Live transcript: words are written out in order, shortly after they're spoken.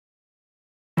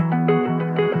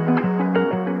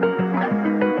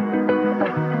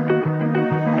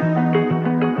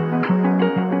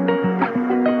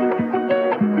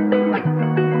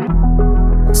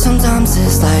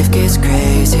life gets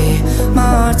crazy. My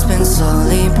heart's been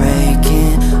slowly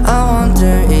breaking. I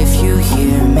wonder if you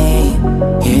hear me,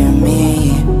 hear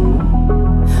me.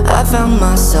 I found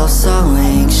myself so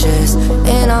anxious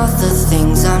in all the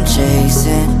things I'm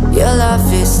chasing. Your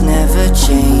love is never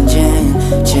changing,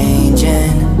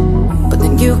 changing. But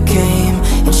then you came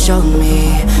and showed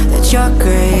me that your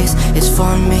grace is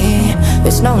for me.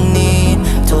 There's no need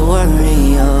to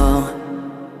worry, oh.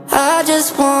 I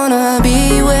just wanna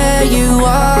be where you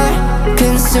are,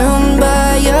 consumed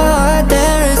by your heart.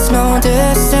 There is no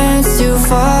distance too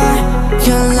far.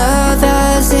 Your love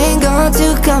hasn't gone to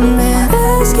come and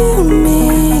rescue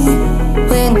me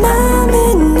when I'm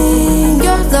in need.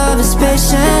 Your love is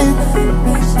patient,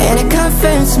 and it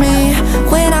comforts me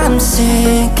when I'm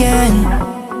sinking.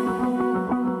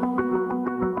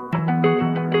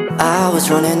 I was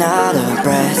running out of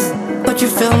breath, but you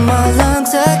filled my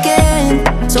lungs again.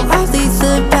 So I'll leave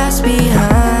the past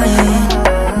behind,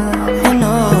 I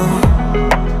know.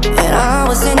 And I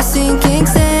was in a sinking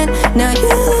sand. Now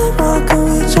you're the rock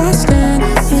on which I stand,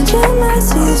 and your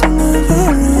mercy's never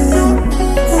end.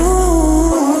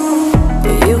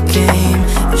 But you came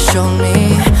and showed me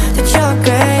that your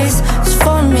grace is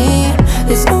for me.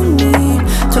 There's no need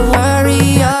to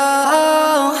worry,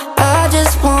 oh. I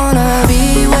just wanna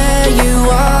be where you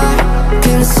are,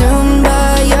 consumed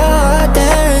by your heart.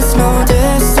 There is no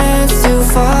distance too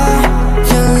far.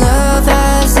 Your love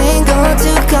hasn't gone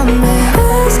to come and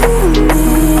rescue me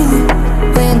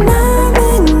when I'm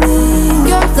in need.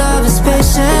 Your love is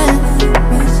patient,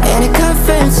 and it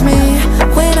comforts me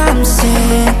when I'm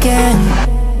sinking.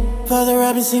 Father,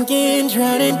 I've been sinking,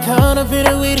 drowning, caught up in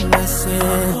a weight of my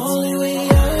sins.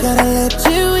 Gotta let you